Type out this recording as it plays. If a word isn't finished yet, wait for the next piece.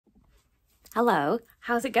Hello,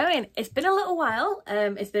 how's it going? It's been a little while,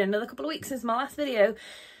 it's been another couple of weeks since my last video,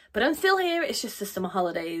 but I'm still here. It's just the summer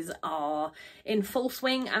holidays are in full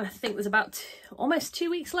swing and I think there's about almost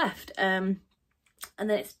 2 weeks left and then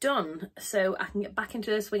it's done, so I can get back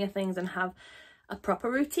into the swing of things and have a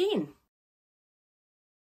proper routine.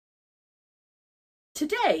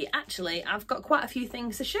 Today, actually, I've got quite a few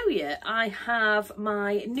things to show you. I have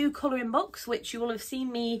my new colouring books, which you will have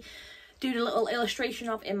seen me do a little illustration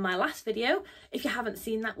of in my last video. If you haven't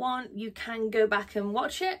seen that one, you can go back and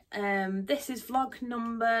watch it. This is vlog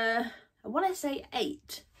number, I want to say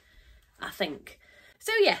 8, I think.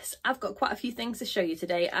 So yes, I've got quite a few things to show you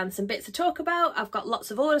today and some bits to talk about. I've got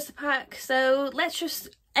lots of orders to pack, so let's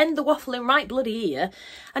just end the waffling right bloody here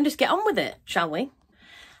and just get on with it, shall we?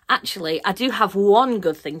 Actually, I do have one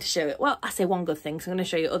good thing to show you. Well, I say one good thing, so I'm going to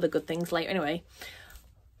show you other good things later anyway.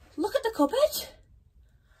 Look at the cupboard.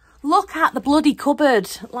 Look at the bloody cupboard.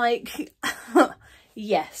 Like,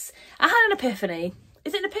 yes. I had an epiphany.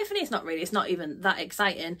 Is it an epiphany? It's not really. It's not even that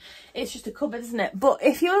exciting. It's just a cupboard, isn't it? But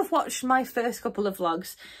if you have watched my first couple of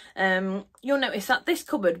vlogs, you'll notice that this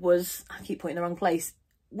cupboard was, I keep pointing the wrong place,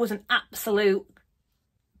 was an absolute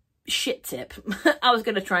shit tip. I was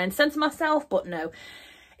going to try and censor myself, but no.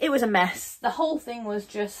 It was a mess. The whole thing was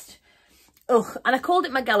just... ugh, and I called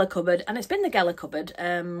it my Gala cupboard, and it's been the Gala cupboard.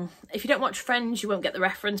 If you don't watch Friends, you won't get the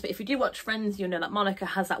reference, but if you do watch Friends, you'll know that Monica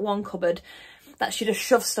has that one cupboard that she just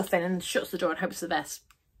shoves stuff in and shuts the door and hopes for the best.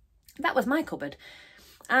 That was my cupboard.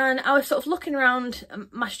 And I was sort of looking around,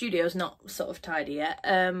 my studio's not sort of tidy yet,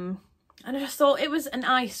 and I just thought it was an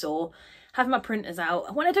eyesore having my printers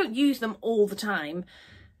out when I don't use them all the time.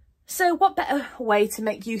 So what better way to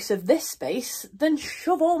make use of this space than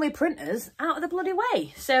shove all my printers out of the bloody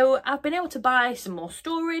way? So I've been able to buy some more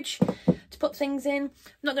storage to put things in.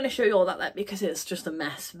 I'm not going to show you all that because it's just a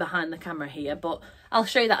mess behind the camera here, but I'll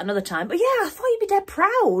show you that another time. But yeah, I thought you'd be dead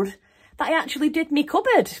proud that I actually did me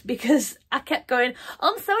cupboard, because I kept going,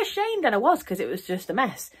 I'm so ashamed, and I was, because it was just a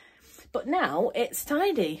mess. But now it's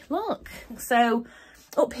tidy, look. So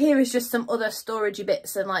up here is just some other storagey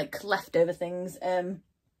bits and like leftover things.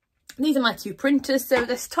 These are my 2 printers. So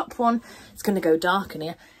this top one is going to go dark in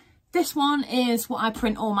here. This one is what I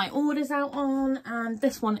print all my orders out on, and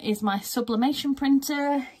this one is my sublimation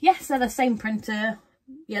printer. Yes, they're the same printer.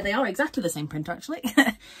 Yeah, they are exactly the same printer actually.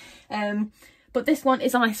 But this one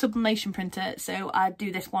is my sublimation printer, so I do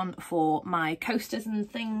this one for my coasters and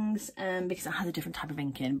things, because it has a different type of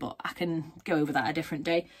ink in, but I can go over that a different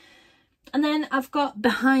day. And then I've got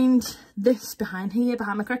behind here,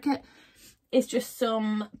 behind my Cricut, it's just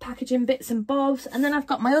some packaging bits and bobs. And then I've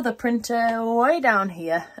got my other printer way down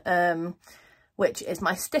here, which is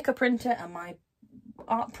my sticker printer and my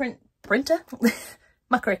art printer,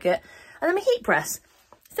 my Cricut, and then my heat press.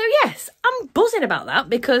 So yes, I'm buzzing about that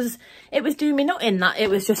because it was doing me nutting that it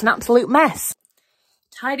was just an absolute mess.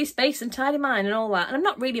 Tidy space and tidy mind and all that. And I'm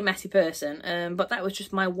not really a messy person, but that was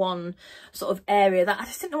just my one sort of area that I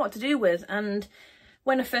just didn't know what to do with. And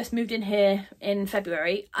when I first moved in here in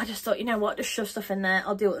February, I just thought, you know what, just shove stuff in there,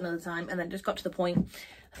 I'll do it another time. And then it just got to the point,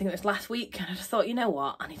 I think it was last week, and I just thought, you know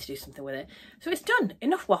what, I need to do something with it. So it's done.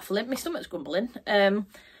 Enough waffling, my stomach's grumbling. I'm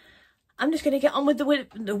just going to get on with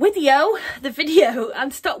the video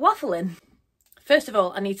and stop waffling. First of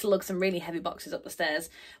all, I need to lug some really heavy boxes up the stairs,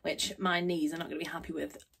 which my knees are not going to be happy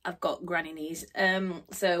with. I've got granny knees.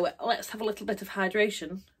 So let's have a little bit of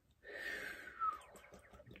hydration.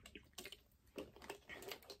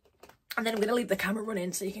 And then I'm going to leave the camera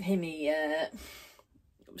running so you can hear me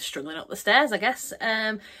struggling up the stairs, I guess.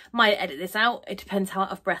 Might edit this out. It depends how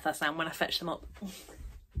out of breath I sound when I fetch them up.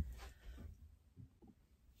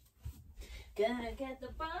 Gonna get the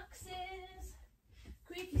boxes.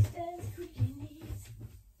 Creaky stairs, creaky knees.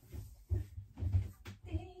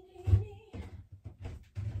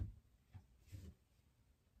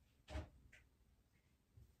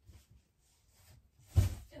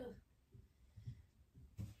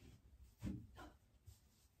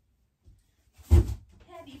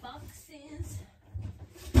 Boxes.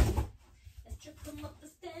 Let's chuck them up the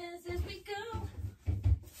stairs as we go.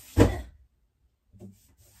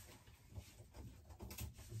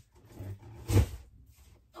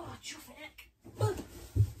 Oh, chuffing.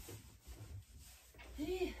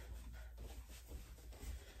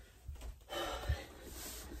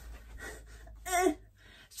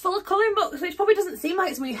 It's full of colouring books, which probably doesn't seem like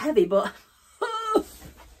it's really heavy, but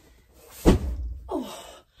oh,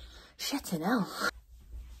 shit in hell.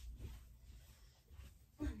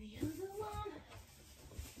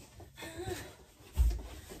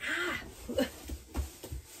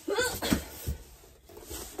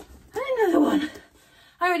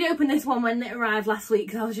 open this one when it arrived last week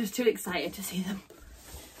because I was just too excited to see them.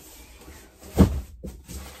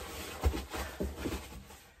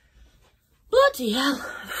 Bloody hell,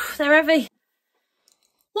 they're heavy.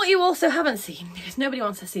 What you also haven't seen, because nobody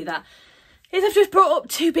wants to see that, is I've just brought up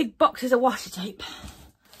 2 big boxes of washi tape.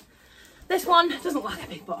 This one doesn't look like a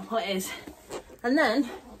big bottle, well it is. And then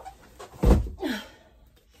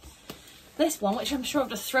this one, which I'm sure I've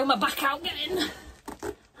just thrown my back out getting.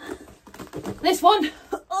 This one.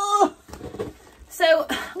 Oh! So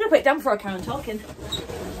I'm going to put it down before I carry on talking.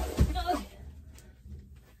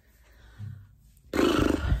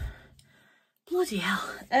 Bloody hell.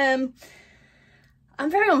 I'm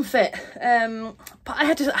very unfit, but I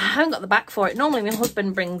haven't got the back for it. Normally my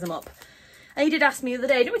husband brings them up. And he did ask me the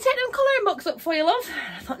other day, do we take them colouring books up for you, love?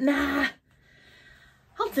 And I thought, nah,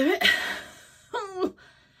 I'll do it.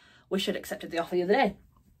 Wish I'd accepted the offer the other day.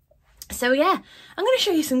 So yeah, I'm going to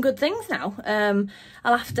show you some good things now.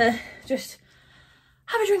 I'll have to just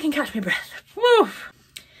have a drink and catch my breath. Woo!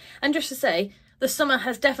 And just to say, the summer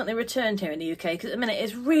has definitely returned here in the UK, because at the minute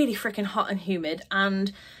it's really freaking hot and humid,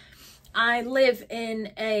 and I live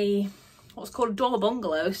in a what's called a dormer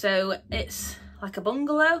bungalow, so it's like a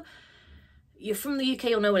bungalow. You're from the UK,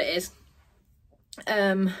 you'll know what it is,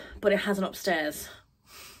 but it has an upstairs.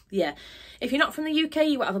 Yeah, if you're not from the UK,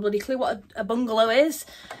 you won't have a bloody clue what a bungalow is.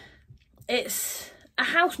 It's a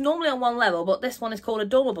house normally on one level, but this one is called a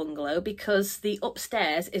dormer bungalow because the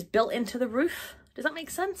upstairs is built into the roof. Does that make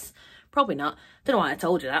sense? Probably not. Don't know why I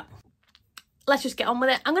told you that. Let's just get on with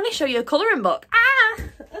it. I'm going to show you a colouring book. Ah!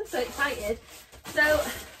 I'm so excited. So,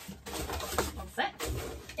 one sec.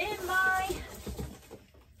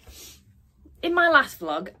 In my last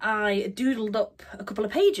vlog, I doodled up a couple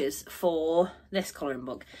of pages for this colouring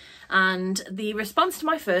book. And the response to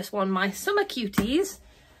my first one, my Summer Cuties,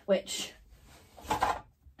 which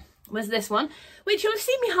was this one, which you'll have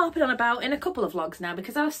seen me harping on about in a couple of vlogs now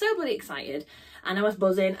because I was so bloody excited and I was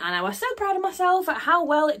buzzing and I was so proud of myself at how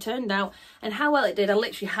well it turned out and how well it did. I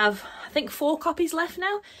literally have, I think, 4 copies left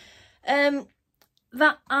now,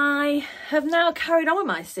 that I have now carried on with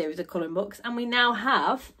my series of colouring books, and we now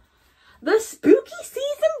have the spooky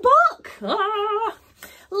season book. Ah,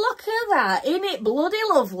 look at that, isn't it bloody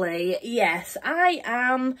lovely? Yes, I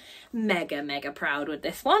am mega proud with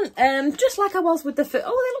this one. Just like I was with the first. Oh,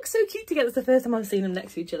 they look so cute together. It's the first time I've seen them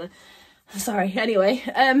next to each other. Sorry, anyway.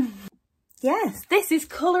 Yes, this is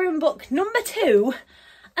colouring book number 2,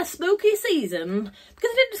 a spooky season, because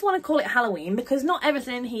I didn't just want to call it Halloween, because not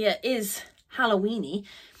everything here is Halloweeny.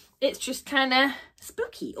 It's just kind of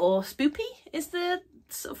spooky, or spoopy is the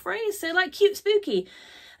sort of phrase, so like cute spooky.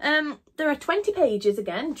 There are 20 pages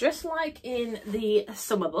again, just like in the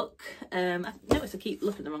summer book. I notice I keep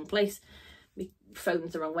looking the wrong place. My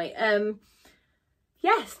phone's the wrong way.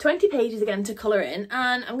 Yes, 20 pages again to colour in,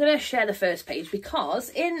 and I'm going to share the first page because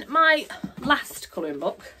in my last colouring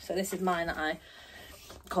book, so this is mine that I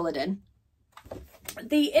coloured in,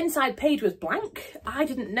 the inside page was blank. I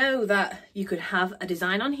didn't know that you could have a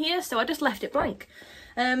design on here, so I just left it blank.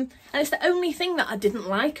 And it's the only thing that I didn't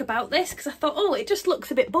like about this, because I thought, oh, it just looks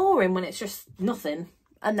a bit boring when it's just nothing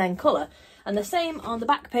and then colour. And the same on the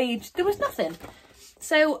back page, there was nothing.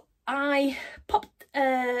 So I popped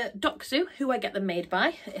Doxu, who I get them made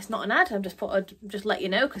by. It's not an ad, I'd just let you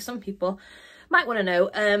know, because some people might want to know.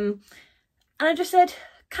 And I just said,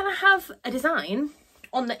 can I have a design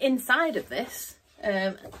on the inside of this?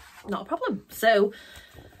 Not a problem. So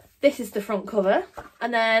this is the front cover,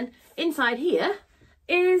 and then inside here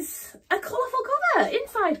is a colourful cover,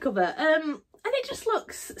 inside cover, and it just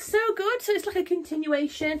looks so good. So it's like a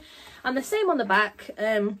continuation, and the same on the back.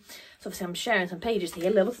 So obviously I'm sharing some pages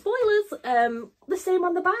here, little spoilers. The same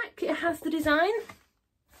on the back, it has the design,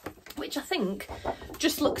 which I think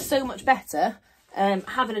just looks so much better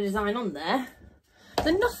having a design on there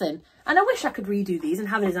than nothing. And I wish I could redo these and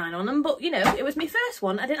have a design on them, but you know, it was my first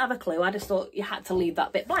one, I didn't have a clue, I just thought you had to leave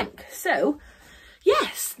that bit blank. So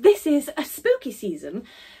yes, this is a spooky season.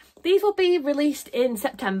 These will be released in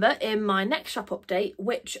September in my next shop update,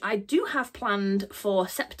 which I do have planned for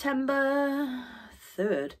September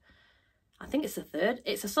 3rd. I think it's the 3rd.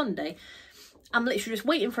 It's a Sunday. I'm literally just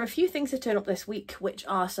waiting for a few things to turn up this week, which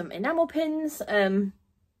are some enamel pins. Oh,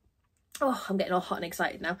 I'm getting all hot and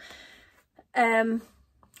excited now.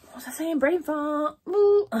 What was I saying? Brain fart.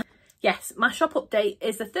 Ooh. Yes, my shop update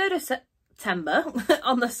is the 3rd of September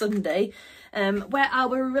on the Sunday, where I'll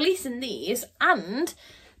be releasing these, and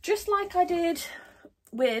just like I did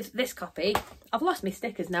with this copy, I've lost my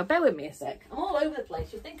stickers now, bear with me a sec, I'm all over the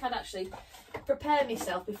place. You'd think I'd actually prepare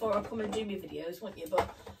myself before I come and do my videos, wouldn't you,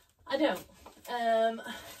 but I don't,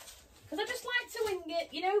 because I just like to wing it,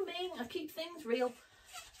 you know me, I keep things real.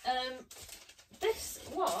 This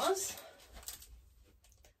was,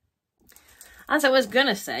 as I was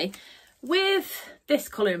gonna say, with this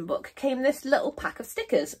colouring book came this little pack of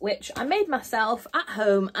stickers, which I made myself at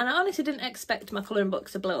home, and I honestly didn't expect my colouring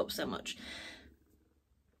books to blow up so much.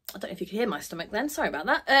 I don't know if you could hear my stomach then, sorry about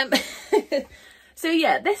that. So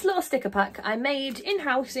yeah, this little sticker pack I made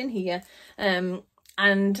in-house in here,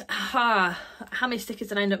 and how many stickers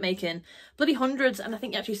did I end up making? Bloody hundreds. And I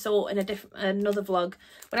think you actually saw in another vlog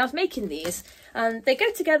when I was making these, and they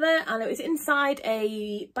go together, and it was inside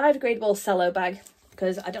a biodegradable cello bag,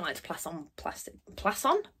 because I don't like to pass on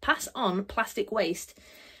plastic waste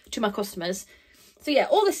to my customers. So yeah,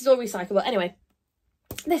 all this is all recyclable. Anyway,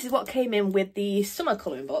 this is what came in with the summer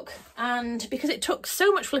colouring book, and because it took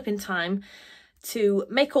so much flipping time to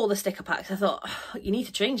make all the sticker packs, I thought, oh, you need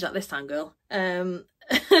to change that this time, girl.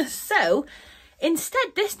 So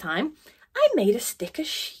instead this time I made a sticker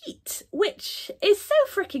sheet, which is so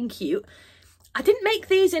freaking cute. I didn't make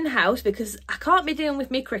these in-house because I can't be dealing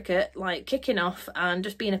with me cricket like kicking off and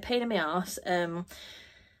just being a pain in my arse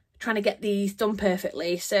trying to get these done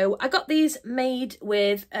perfectly. So I got these made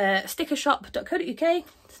with stickershop.co.uk.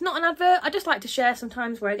 It's not an advert, I just like to share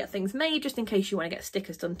sometimes where I get things made, just in case you want to get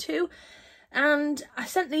stickers done too. And I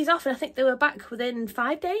sent these off, and I think they were back within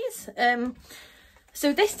 5 days.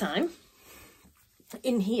 So this time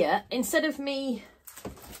in here, instead of me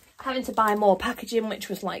having to buy more packaging, which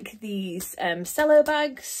was like these cello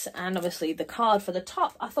bags and obviously the card for the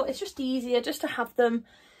top, I thought it's just easier just to have them.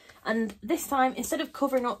 And this time, instead of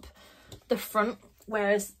covering up the front,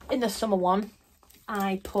 whereas in the summer one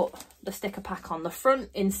I put the sticker pack on the front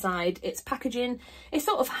inside its packaging, it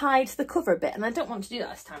sort of hides the cover a bit, and I don't want to do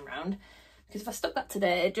that this time round, because if I stuck that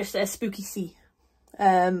today, it just says Spooky Sea.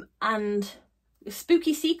 And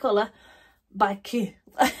Spooky Sea colour by Q.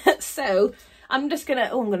 So I'm just gonna,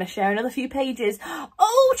 I'm gonna share another few pages.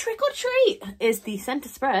 Oh, Trick or Treat is the centre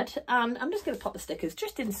spread, and I'm just gonna pop the stickers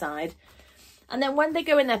just inside. And then when they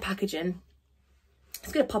go in their packaging,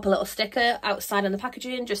 it's gonna pop a little sticker outside on the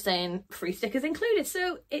packaging just saying free stickers included.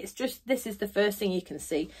 So it's just, this is the first thing you can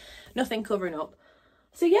see, nothing covering up.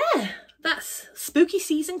 So yeah, that's Spooky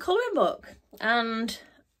Season colouring book, and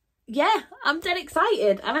yeah, I'm dead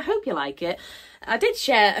excited, and I hope you like it. I did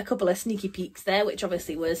share a couple of sneaky peeks there, which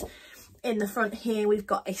obviously was in the front here. We've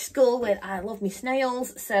got a skull with I love me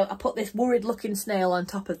snails, so I put this worried looking snail on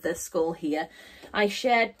top of the skull here. I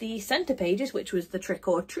shared the centre pages, which was the Trick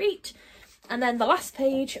or Treat, and then the last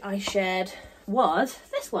page I shared was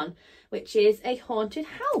this one, which is a haunted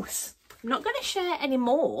house. I'm not going to share any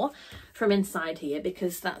more from inside here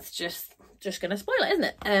because that's just going to spoil it,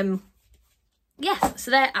 isn't it? Yes,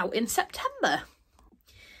 so they're out in September.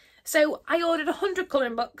 So I ordered 100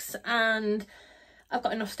 colouring books, and I've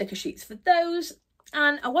got enough sticker sheets for those.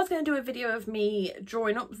 And I was going to do a video of me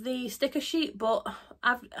drawing up the sticker sheet, but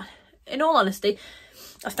in all honesty,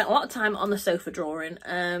 I've spent a lot of time on the sofa drawing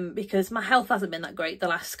because my health hasn't been that great the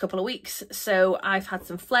last couple of weeks. So I've had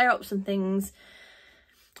some flare-ups and things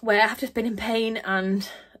where I've just been in pain and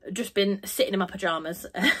just been sitting in my pyjamas.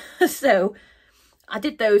 So I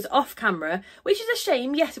did those off camera, which is a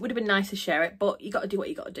shame. Yes, it would have been nice to share it, but you got to do what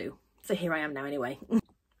you got to do. So here I am now anyway.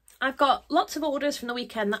 I've got lots of orders from the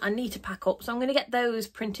weekend that I need to pack up, so I'm going to get those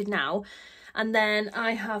printed now. And then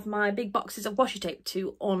I have my big boxes of washi tape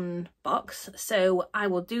to unbox, so I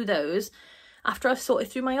will do those after I've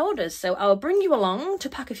sorted through my orders. So I'll bring you along to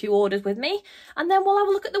pack a few orders with me, and then we'll have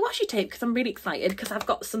a look at the washi tape, because I'm really excited because I've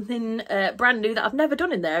got something brand new that I've never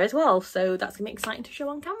done in there as well. So that's going to be exciting to show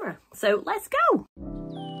on camera. So let's go.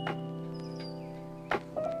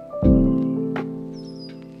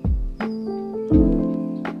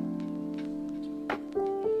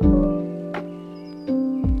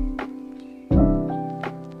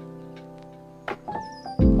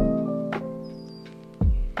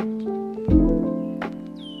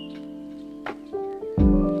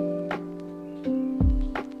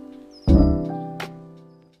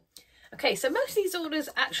 Okay, so most of these orders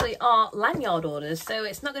actually are lanyard orders, so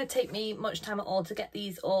it's not going to take me much time at all to get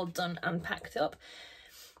these all done and packed up.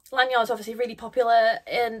 Lanyards obviously really popular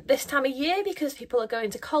in this time of year because people are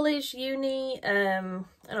going to college, uni, and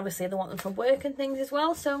obviously they want them for work and things as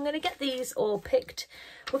well. So I'm going to get these all picked,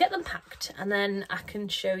 we'll get them packed, and then I can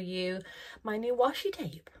show you my new washi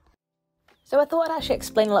tape. So I thought I'd actually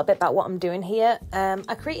explain a little bit about what I'm doing here.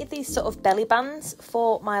 I created these sort of belly bands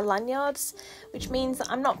for my lanyards, which means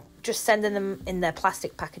that I'm not just sending them in their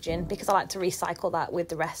plastic packaging, because I like to recycle that with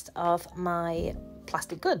the rest of my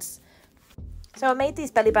plastic goods. So I made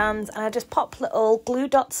these belly bands, and I just pop little glue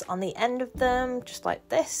dots on the end of them, just like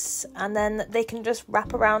this, and then they can just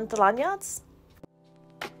wrap around the lanyards.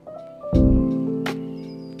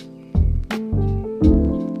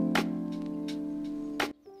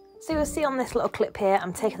 you'll see on this little clip here,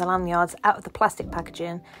 I'm taking the lanyards out of the plastic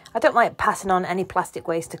packaging. I don't like passing on any plastic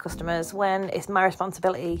waste to customers when it's my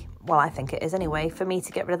responsibility, well I think it is anyway, for me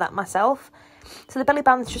to get rid of that myself. So the belly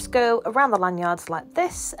bands just go around the lanyards like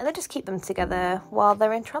this, and I just keep them together while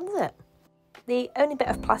they're in transit. The only bit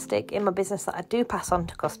of plastic in my business that I do pass on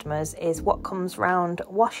to customers is what comes round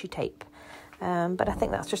washi tape. But I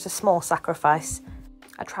think that's just a small sacrifice.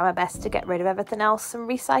 I try my best to get rid of everything else and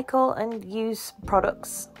recycle and use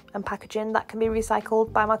products and packaging that can be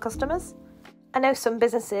recycled by my customers. I know some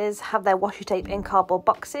businesses have their washi tape in cardboard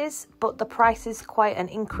boxes, but the price is quite an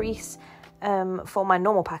increase for my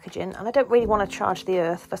normal packaging, and I don't really want to charge the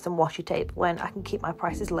earth for some washi tape when I can keep my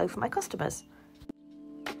prices low for my customers.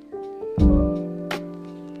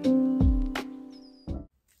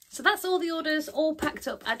 So that's all the orders all packed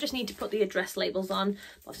up. I just need to put the address labels on.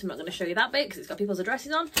 Obviously I'm not going to show you that bit because it's got people's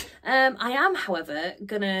addresses on. I am, however,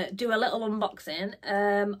 going to do a little unboxing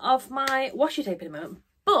of my washi tape in a moment.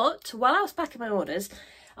 But while I was packing my orders,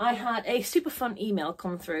 I had a super fun email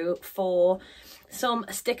come through for some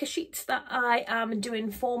sticker sheets that I am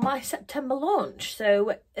doing for my September launch.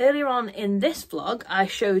 So earlier on in this vlog, I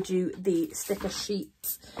showed you the sticker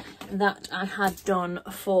sheets that I had done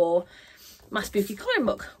for my spooky colouring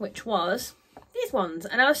book, which was these ones,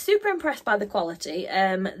 and I was super impressed by the quality.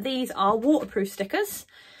 These are waterproof stickers,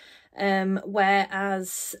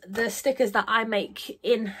 whereas the stickers that I make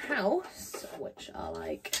in-house, which are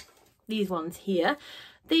like these ones here,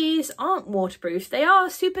 these aren't waterproof. They are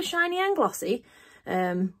super shiny and glossy.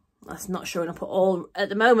 That's not showing up at all at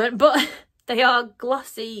the moment, but they are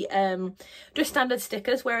glossy, just standard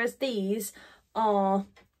stickers, whereas these are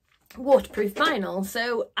waterproof vinyl.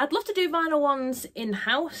 So I'd love to do vinyl ones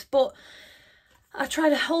in-house, but I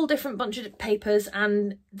tried a whole different bunch of papers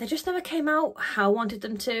and they just never came out how I wanted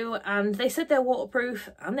them to, and they said they're waterproof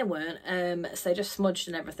and they weren't, so they just smudged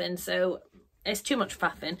and everything, so it's too much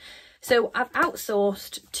faffing. So I've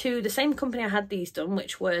outsourced to the same company I had these done,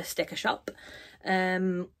 which were Sticker Shop,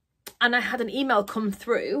 and I had an email come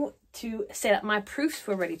through to say that my proofs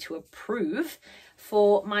were ready to approve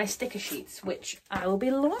for my sticker sheets, which I will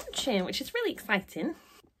be launching, which is really exciting.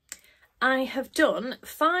 I have done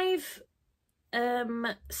 5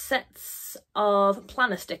 sets of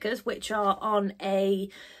planner stickers, which are on a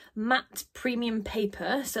matte premium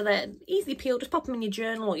paper, so they're easily peeled. Just pop them in your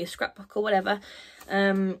journal or your scrapbook or whatever.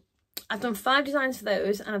 I've done 5 designs for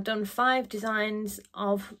those, and I've done 5 designs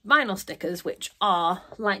of vinyl stickers, which are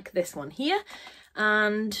like this one here,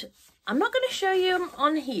 and I'm not going to show you them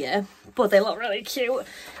on here, but they look really cute.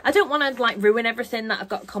 I don't want to like ruin everything that I've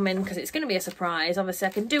got coming because it's going to be a surprise. Obviously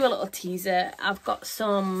I can do a little teaser. I've got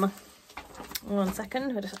some, one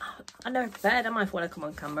second, I never prepared, am I, for when I come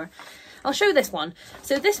on camera. I'll show this one.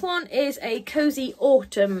 So this one is a cozy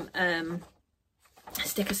autumn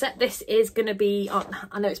sticker set. This is going to be on,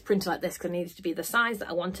 I know it's printed like this because it needed to be the size that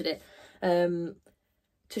I wanted it,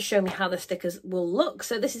 to show me how the stickers will look.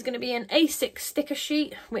 So this is going to be an A6 sticker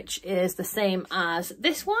sheet, which is the same as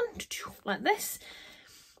this one, like this.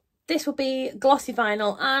 This will be glossy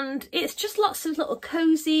vinyl, and it's just lots of little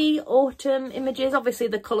cozy autumn images. Obviously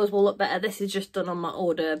the colours will look better. This is just done on my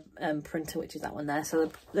order printer, which is that one there, so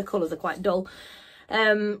the colours are quite dull.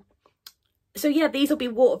 So yeah, these will be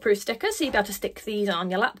waterproof stickers, so you'll be able to stick these on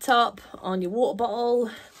your laptop, on your water bottle.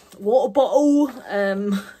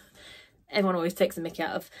 Everyone always takes the mickey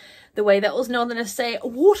out of the way that us northerners say a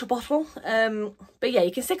water bottle. But yeah,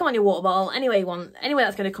 you can stick them on your water bottle anywhere you want. Anywhere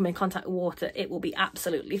that's going to come in contact with water, it will be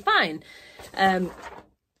absolutely fine.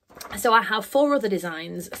 So I have 4 other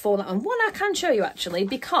designs for that, and one I can show you actually,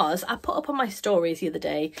 because I put up on my stories the other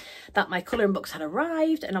day that my colouring books had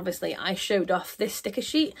arrived, and obviously I showed off this sticker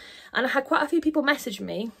sheet, and I had quite a few people message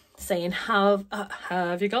me saying, have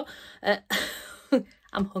you got?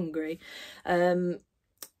 I'm hungry.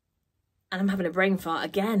 And I'm having a brain fart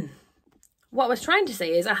again. What I was trying to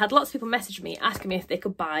say is I had lots of people message me asking me if they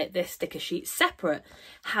could buy this sticker sheet separate.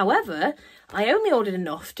 However, I only ordered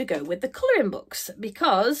enough to go with the colouring books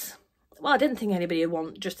because, well, I didn't think anybody would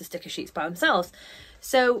want just the sticker sheets by themselves.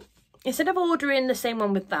 So instead of ordering the same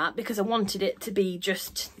one with that, because I wanted it to be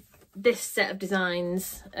just this set of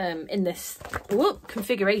designs in this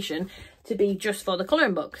configuration to be just for the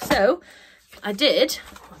colouring book. So I did,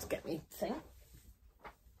 let's get me thing.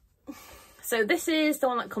 So this is the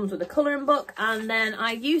one that comes with the colouring book, and then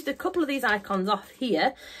I used a couple of these icons off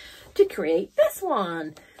here to create this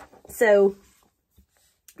one. So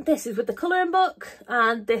this is with the colouring book,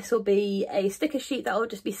 and this will be a sticker sheet that will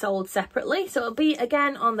just be sold separately. So it'll be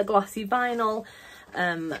again on the glossy vinyl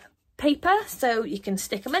paper, so you can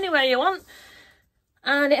stick them anywhere you want.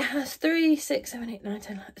 And it has 3, 6, 7, 8, 9,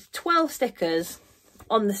 10, 12 stickers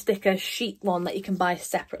on the sticker sheet one that you can buy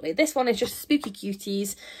separately. This one is just Spooky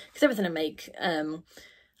Cuties, because everything I make,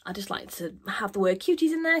 I just like to have the word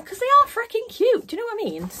cuties in there because they are freaking cute. Do you know what I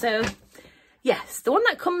mean? So yes, the one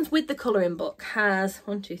that comes with the colouring book has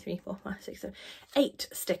 1, 2, 3, 4, 5, 6, 7, 8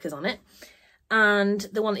 stickers on it. And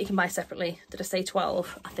the one that you can buy separately, did I say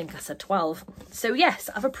 12? I think I said 12. So yes,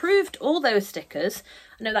 I've approved all those stickers.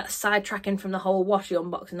 I know that's sidetracking from the whole washi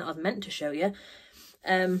unboxing that I was meant to show you.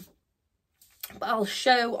 But I'll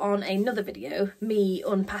show on another video me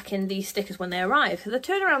unpacking these stickers when they arrive. So the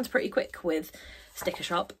turnaround's pretty quick with Sticker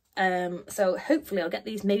Shop. So hopefully I'll get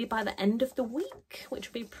these maybe by the end of the week, which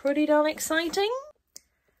will be pretty darn exciting.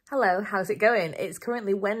 Hello, how's it going? It's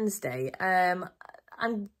currently Wednesday.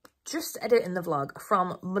 I'm just editing the vlog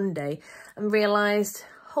from Monday and realised,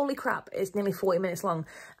 holy crap, it's nearly 40 minutes long.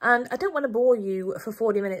 And I don't want to bore you for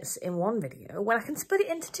 40 minutes in one video when I can split it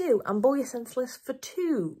into 2 and bore you senseless for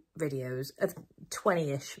 2 videos of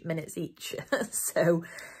 20-ish minutes each. So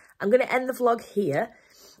I'm going to end the vlog here.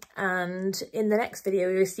 And in the next video,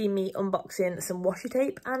 you'll see me unboxing some washi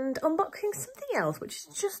tape and unboxing something else, which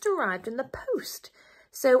has just arrived in the post.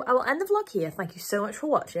 So I will end the vlog here. Thank you so much for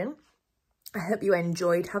watching. I hope you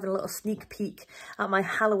enjoyed having a little sneak peek at my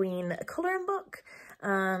Halloween colouring book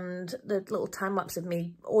and the little time lapse of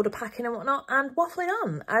me order packing and whatnot and waffling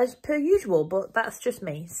on as per usual, but that's just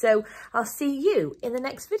me. So I'll see you in the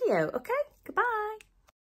next video. Okay, goodbye.